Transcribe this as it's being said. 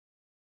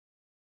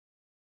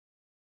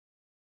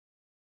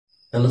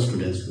Hello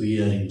students,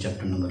 we are in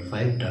chapter number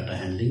 5, data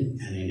handling,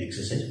 and in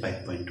exercise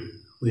 5.2.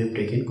 We have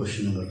taken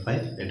question number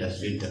 5. Let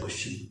us read the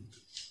question.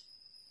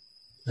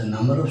 The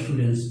number of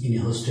students in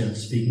a hostel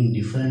speaking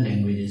different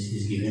languages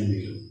is given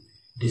below.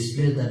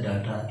 Display the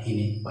data in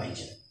a pie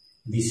chart.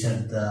 These are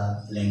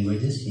the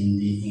languages: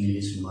 Hindi,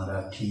 English,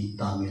 Marathi,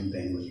 Tamil,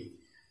 Bengali.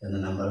 And the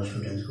number of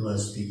students who are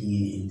speaking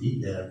in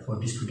Hindi, there are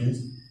 40 students.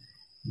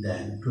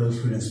 Then 12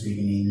 students speak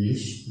in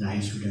English,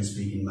 9 students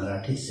speak in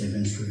Marathi,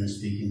 7 students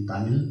speak in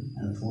Tamil,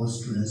 and 4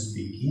 students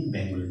speak in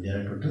Bengali. There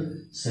are total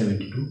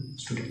 72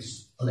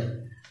 students. Alright.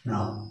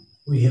 Now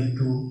we have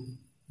to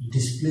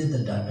display the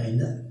data in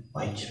the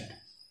pie chart.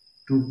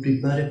 To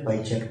prepare a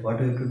pie chart,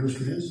 what we have to do,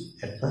 students?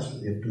 At first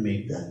we have to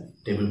make the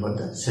table for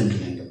the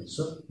central angle.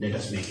 So let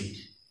us make it.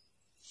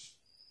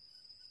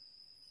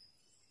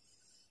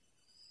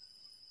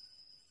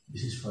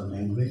 This is for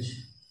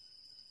language.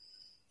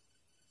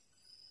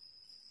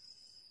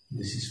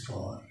 This is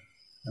for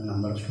the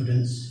number of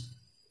students,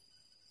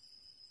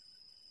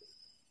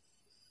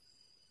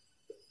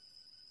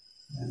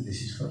 and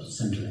this is for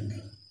central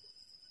angle.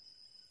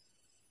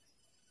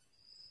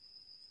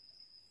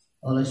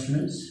 Alright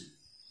students,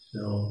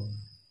 so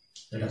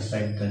let us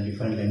write the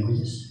different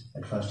languages.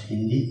 At first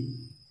Hindi,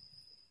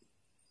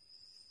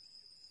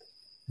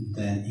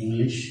 then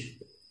English,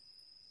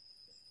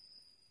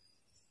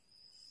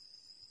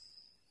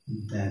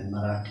 then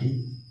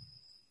Marathi,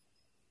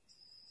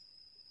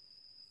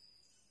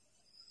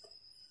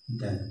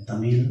 then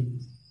Tamil,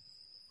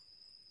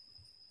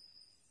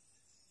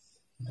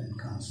 then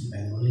comes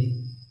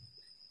Bengali.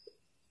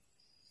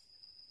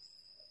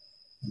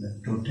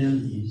 The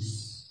total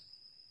is,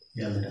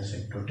 let us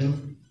say total.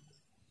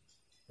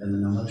 Then the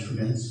number of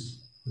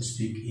students who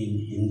speak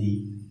in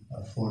Hindi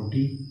are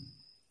 40.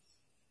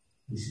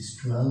 This is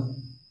 12,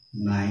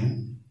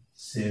 9,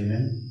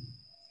 7,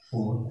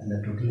 4, and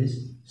the total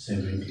is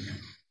 72.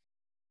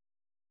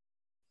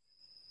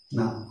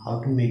 Now,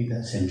 how to make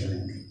the central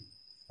angle?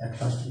 At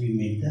first we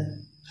make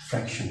the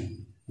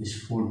fraction.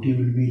 This 40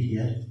 will be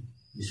here.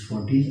 This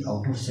 40 is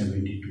out of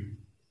 72.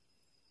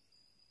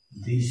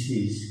 This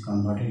is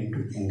converted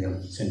into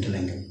angle, central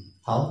angle.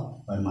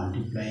 How? By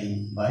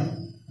multiplying by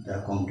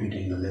the complete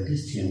angle, that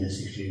is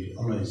 360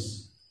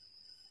 degrees.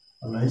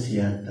 Always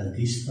here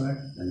this part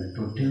and the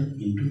total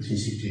into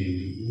 360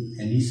 degrees.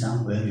 In any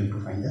sum where we have to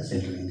find the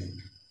central angle.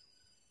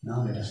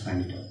 Now let us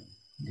find it out.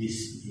 This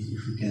is,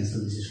 if we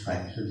cancel, this is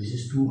 5. So this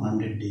is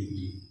 200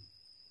 degrees.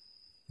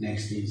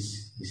 Next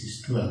is, this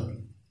is 12.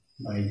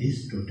 By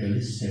this total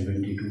is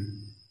 72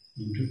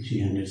 into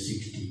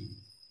 360.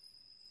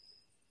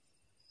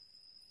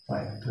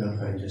 5, 12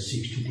 by just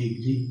 60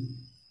 degree.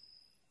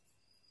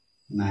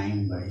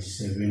 9 by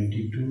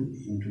 72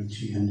 into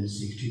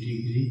 360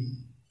 degree.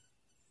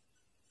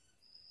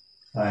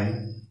 5,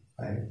 9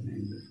 by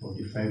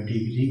 45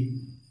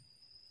 degree.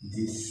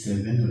 This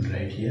 7 will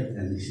write here,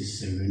 and this is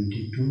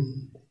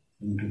 72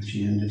 into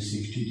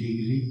 360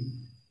 degree.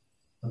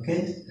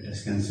 Okay, let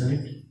us cancel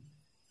it.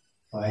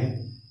 5,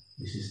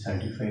 this is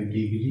 35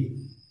 degree.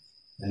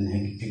 Then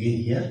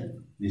again here,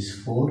 this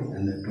 4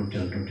 and the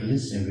total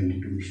is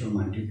 72. We shall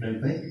multiply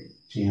by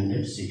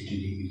 360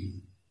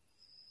 degree.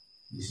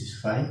 This is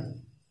 5,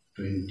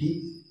 20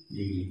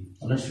 degree.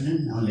 Alright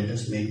student, now let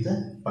us make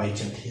the pie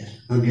chart here.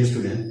 Now dear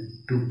student,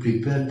 to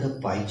prepare the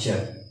pie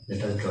chart,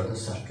 let us draw the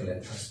circle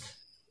at first.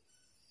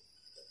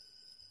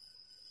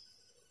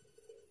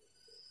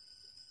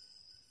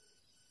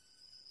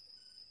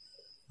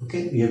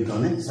 Okay, we have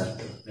drawn a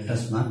circle. Let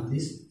us mark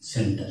this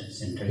center.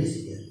 Center is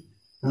here.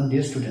 Now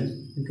dear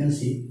students, you can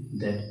see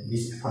that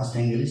this first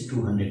angle is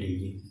 200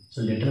 degree.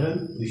 So later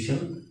on we shall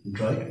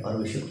draw it or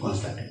we shall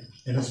construct it.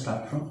 Let us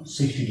start from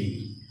 60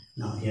 degree.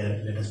 Now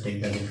here let us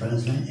take the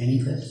reference line. And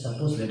if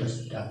suppose let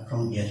us start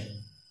from here.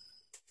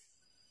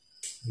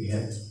 We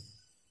have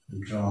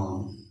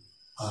drawn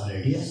our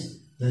radius,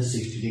 then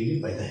 60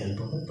 degree by the help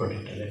of a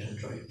protractor. Let us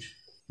draw it.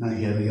 Now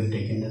here we have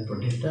taken the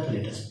protractor.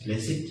 Let us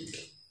place it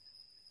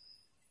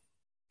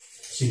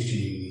 60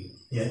 degree.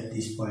 Here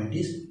this point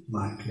is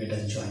marked. Let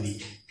us join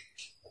it.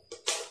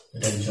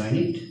 Let us join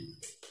it.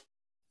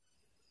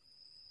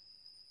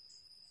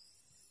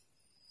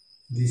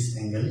 This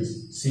angle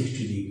is 60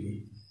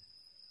 degree.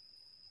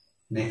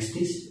 Next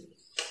is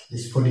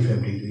this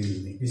 45 degree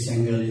will be. This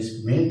angle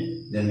is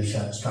made. Then we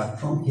shall start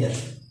from here.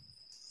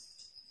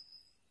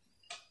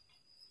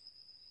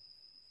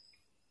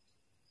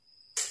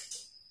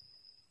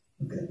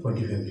 Okay,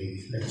 45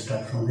 degree. Let us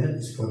start from here.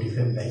 This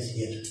 45 lies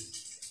here.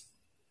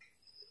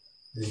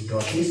 This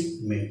dot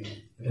is made.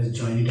 Let us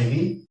join it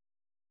again.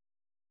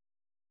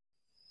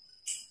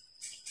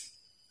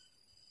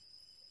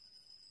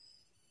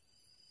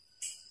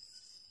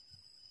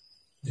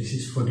 This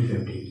is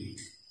 45 degree.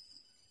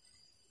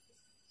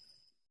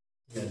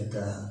 Here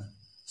the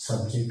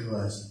subject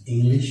was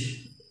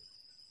English.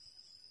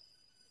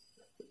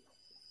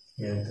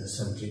 Here the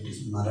subject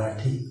is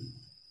Marathi.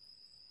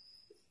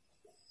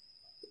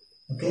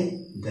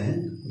 Okay,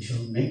 then we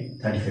shall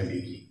make 35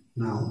 degree.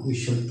 Now we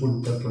should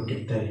put the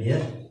protector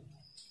here.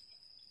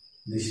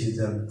 This is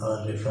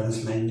our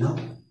reference line now.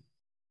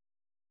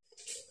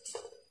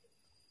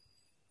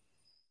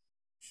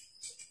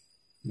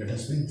 let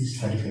us make this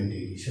 35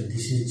 degree. So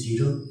this is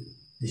 0,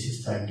 this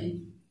is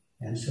 30,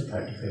 and so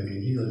 35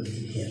 degree will be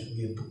here.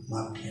 We have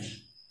marked here.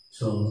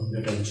 So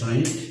let us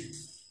join it.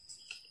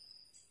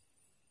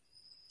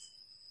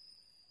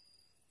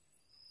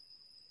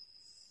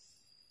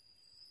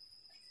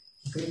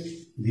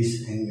 Okay,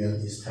 this angle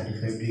is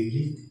 35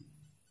 degree.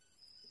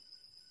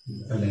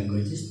 The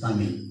language is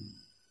Tamil.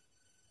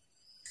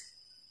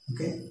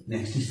 Okay,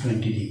 next is 20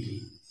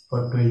 degree.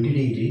 For 20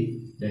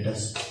 degree, let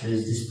us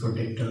place this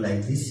protector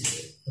like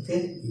this.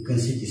 Okay, you can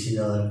see this is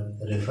our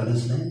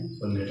reference line.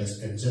 So let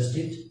us adjust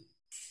it.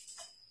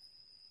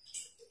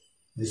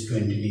 This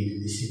 20 degree,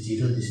 this is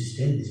 0, this is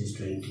 10, this is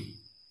 20.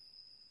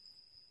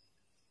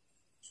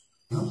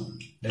 Now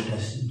let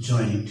us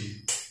join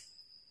it.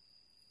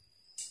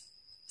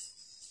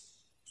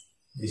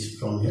 This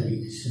from here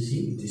you can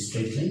see it is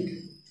straight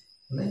line.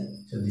 Right?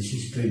 So this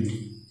is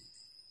 20.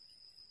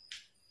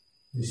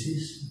 This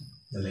is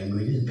the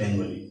language is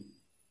Bengali.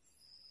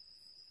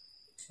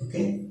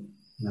 Okay.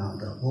 Now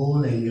the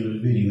whole angle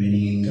will be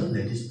remaining angle,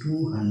 that is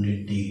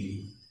 200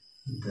 degree.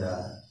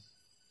 The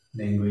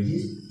language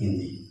is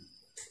Hindi.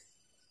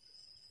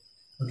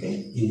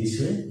 Okay. In this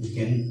way we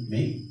can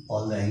make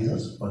all the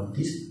angles for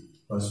these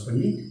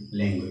corresponding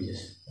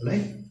languages.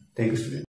 Alright. Thank you, students.